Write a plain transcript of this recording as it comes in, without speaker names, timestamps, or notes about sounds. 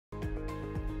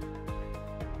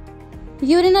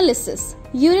Urinalysis.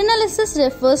 Urinalysis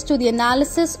refers to the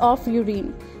analysis of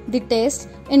urine. The test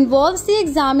involves the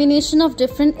examination of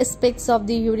different aspects of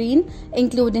the urine,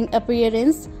 including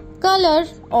appearance, color,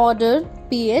 odor,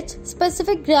 pH,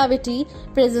 specific gravity,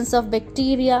 presence of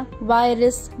bacteria,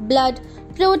 virus, blood,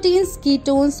 proteins,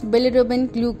 ketones,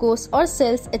 bilirubin, glucose or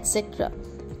cells, etc.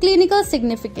 Clinical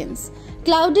significance.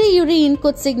 Cloudy urine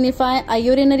could signify a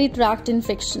urinary tract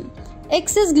infection.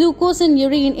 Excess glucose in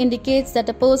urine indicates that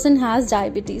a person has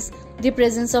diabetes. The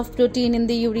presence of protein in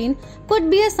the urine could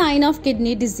be a sign of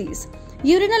kidney disease.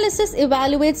 Urinalysis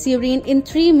evaluates urine in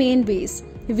three main ways: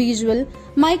 visual,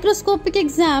 microscopic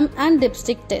exam and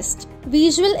dipstick test.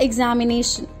 Visual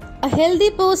examination. A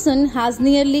healthy person has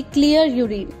nearly clear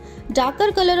urine.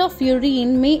 Darker color of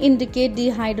urine may indicate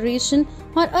dehydration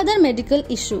or other medical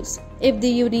issues. If the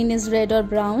urine is red or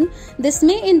brown, this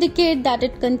may indicate that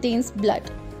it contains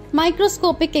blood.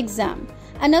 Microscopic exam.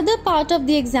 Another part of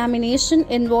the examination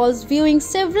involves viewing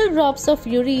several drops of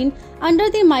urine under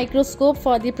the microscope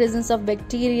for the presence of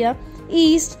bacteria,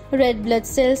 yeast, red blood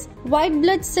cells, white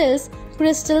blood cells,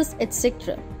 crystals,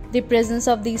 etc. The presence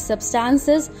of these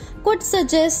substances could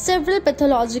suggest several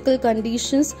pathological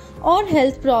conditions or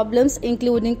health problems,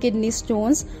 including kidney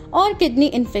stones or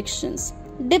kidney infections.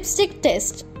 Dipstick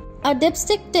test. A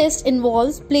dipstick test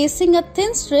involves placing a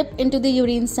thin strip into the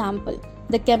urine sample.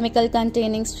 The chemical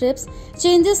containing strips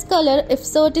changes color if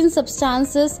certain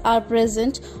substances are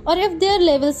present or if their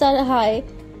levels are high.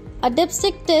 A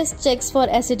dipstick test checks for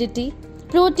acidity,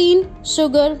 protein,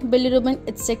 sugar, bilirubin,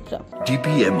 etc.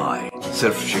 DPMI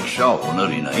सिर्फ शिक्षा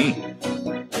हुनर ही नहीं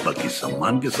बल्कि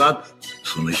सम्मान के साथ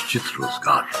सुनिश्चित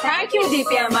रोजगार. Thank you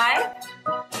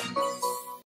DPMI.